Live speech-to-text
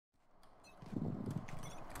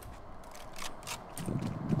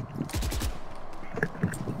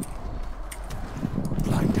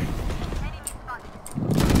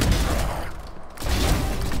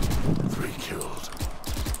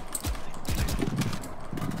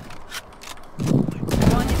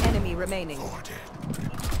remaining.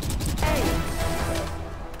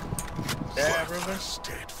 Yeah, brother.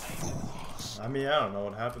 I mean, I don't know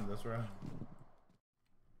what happened this round.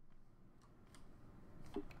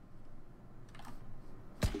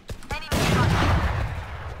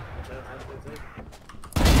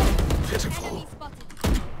 Pitiful.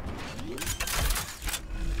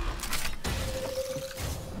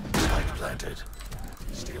 Spike planted.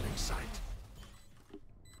 Stealing sight.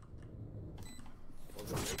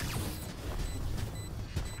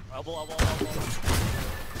 Elbow.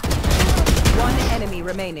 One enemy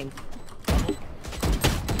remaining. Enemy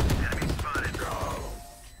spotted. Go.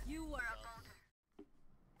 You were a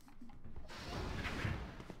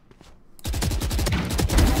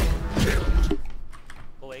Killed.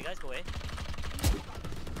 Go away, guys, go away.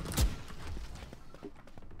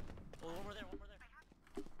 Oh, one more there.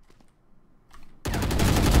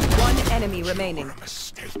 One enemy remaining. A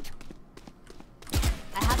mistake.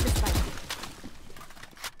 I have the spike.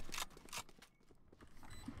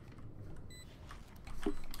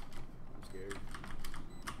 I'm scared.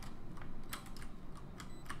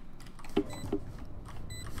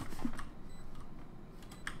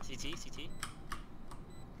 CT.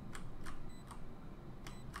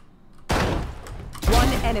 One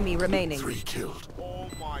enemy remaining. 3 killed. Oh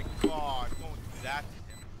my god, don't do that to him.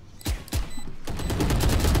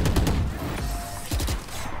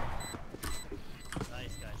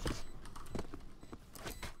 Nice, guys.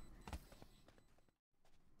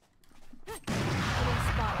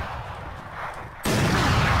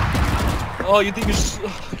 Oh, you think you're just...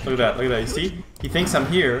 Look at that. You see? He thinks I'm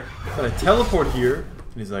here, but I teleport here,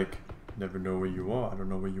 and he's like, never know where you are. I don't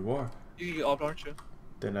know where you are. You can get off, aren't you?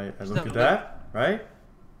 Then I look at that, right?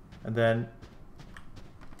 And then...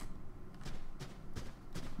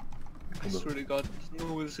 I swear to God, there's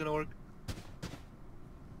no way this is gonna work.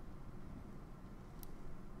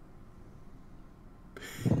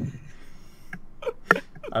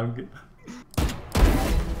 I'm good.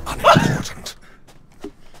 Unimportant.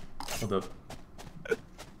 Hold up.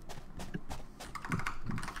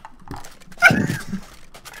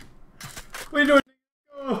 What are you doing?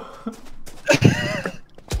 Go.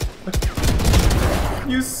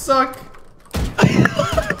 You suck.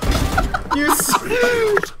 You suck.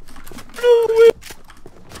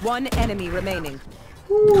 One enemy remaining.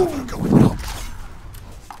 Cover going up.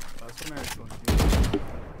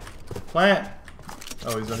 Plant.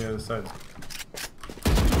 Oh, he's on the other side.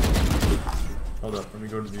 Hold up. Let me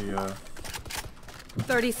go to the.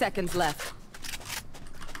 30 seconds left.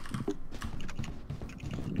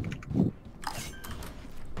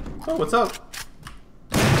 Oh, what's up?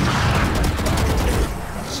 For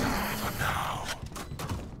now.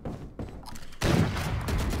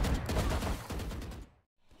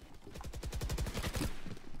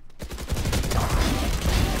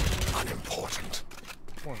 Unimportant.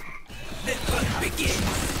 The hunt begins.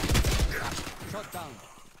 Shot down.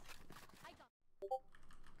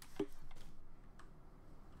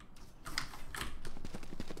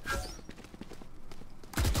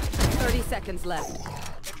 30 seconds left.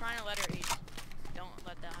 They're trying to let her eat. Don't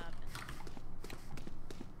let that happen.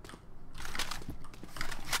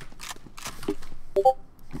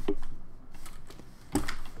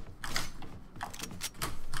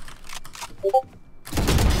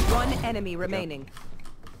 One enemy remaining.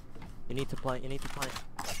 You need to plant.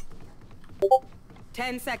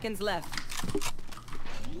 10 seconds left.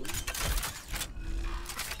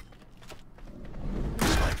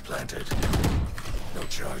 Spike planted. No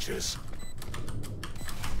charges.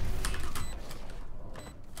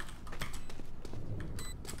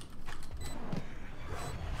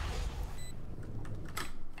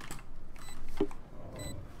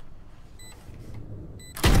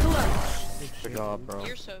 Good job, bro.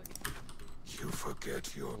 You're so You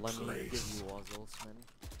forget your Let me give place. you Wuzzles, man.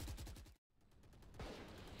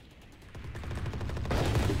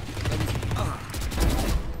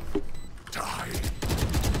 Die.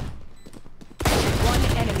 One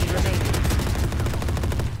enemy remaining.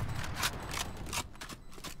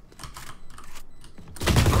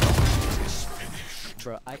 It is finished.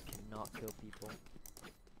 Bro, I cannot kill people.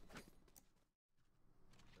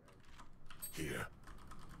 Here.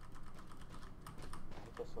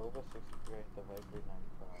 The Silver 63, the Viper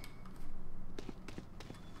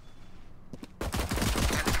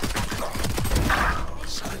 95.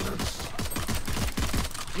 Silence.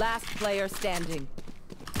 Last player standing.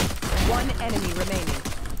 One enemy remaining.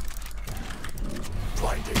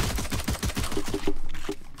 Blinding.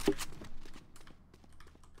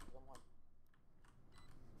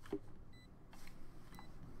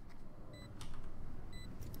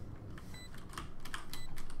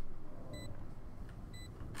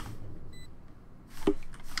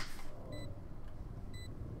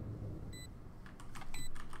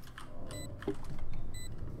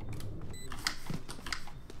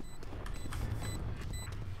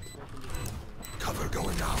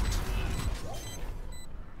 going out.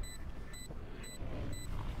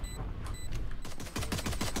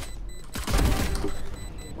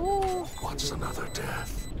 What's another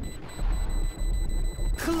death?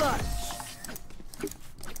 Clutch.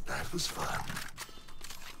 That was fun.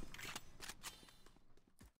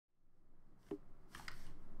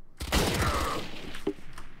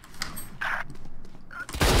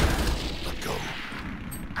 Let go.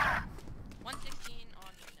 116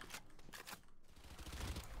 on you now.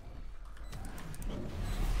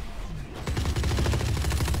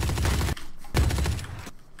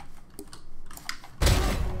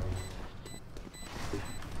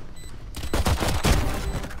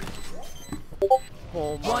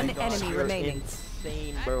 Oh my One God, enemy you're remaining.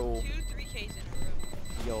 Insane, I have bro. 2 3Ks in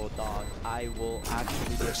a row. Yo, dog, I will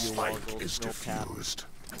actually Their give you spike walls, is no cap. diffused.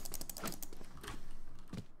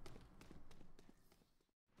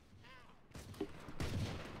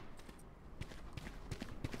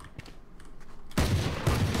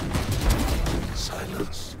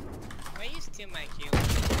 Silence. Why you steal my kill?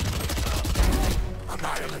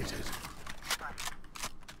 Annihilated.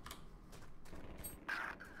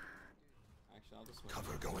 Actually, I'll just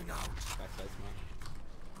Cover going out. backside smoke.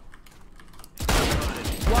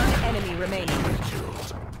 One enemy remaining.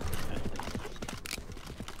 Killed.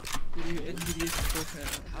 What do you NVIDIA's broken?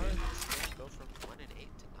 How did this game go from 1 and 8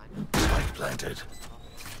 to 9? Spike planted.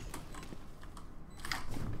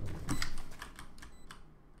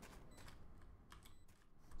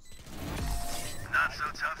 Not so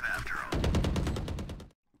tough after all.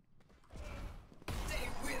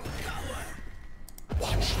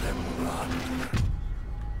 Watch them run.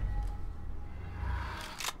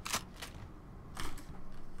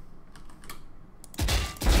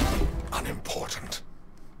 Unimportant.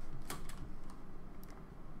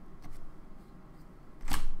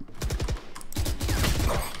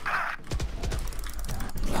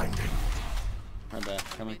 Blinding. Right back,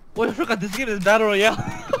 coming. Oh, I forgot this game is Battle Royale.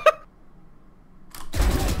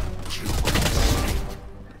 You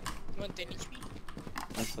want 10 HP?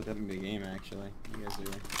 Let's look up in the game actually. You guys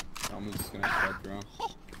are almost just gonna start throwing.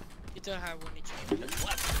 You don't have 1 HP.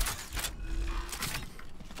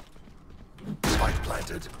 Spike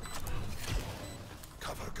planted.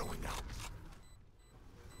 Cover going out.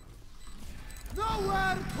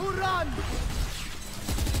 Nowhere to run!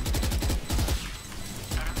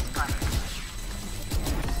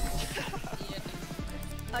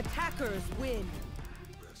 Attackers win.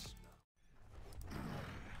 Rest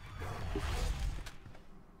now.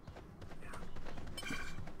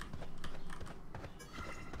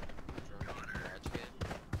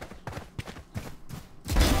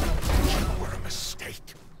 You were a mistake.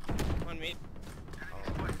 1 mid.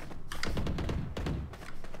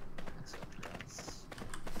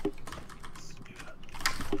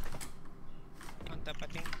 On top, I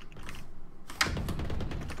think.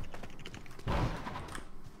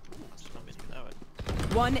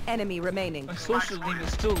 One enemy remaining. My social name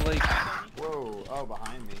is still like. Whoa! Oh,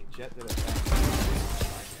 behind me. Jet did a thing.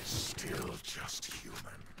 Still just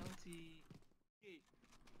human.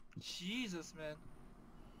 Jesus, man.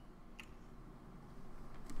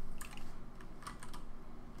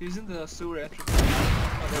 He's in the sewer entrance.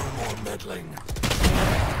 No more meddling.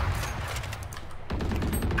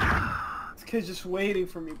 This kid's just waiting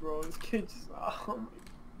for me, bro. This kid just. Oh my.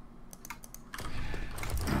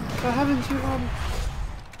 Why haven't you,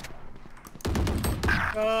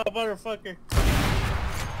 Oh, motherfucker.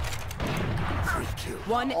 3 kills.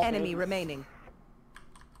 One enemy remaining.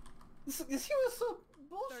 This he was so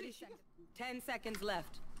 30 bullshit. seconds. 10 seconds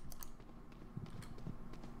left.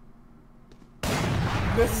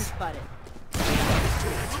 This. Spotted.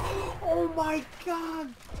 Oh my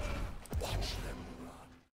god. Watch them run.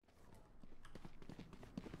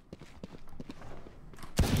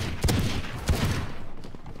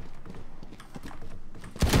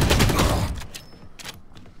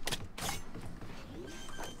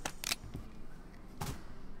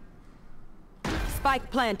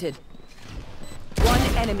 Spike planted. One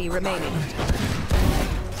enemy remaining.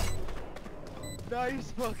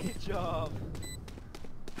 Nice fucking job.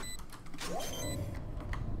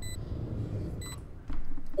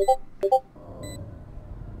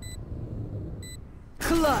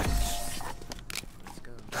 Clutch.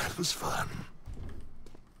 That was fun.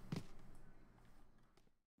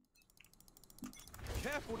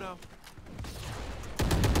 Careful now.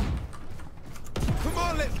 Come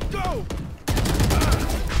on, let's go!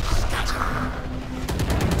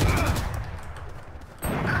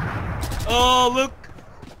 Oh, look!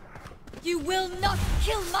 You will not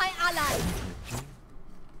kill my ally!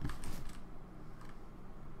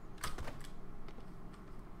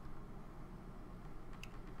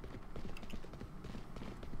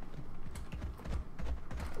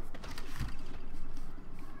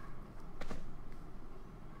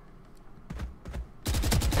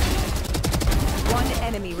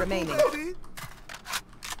 enemy remaining.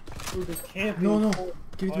 Dude, the camping. No, no. Oh,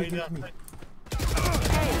 Give it to me, yeah. give it to me.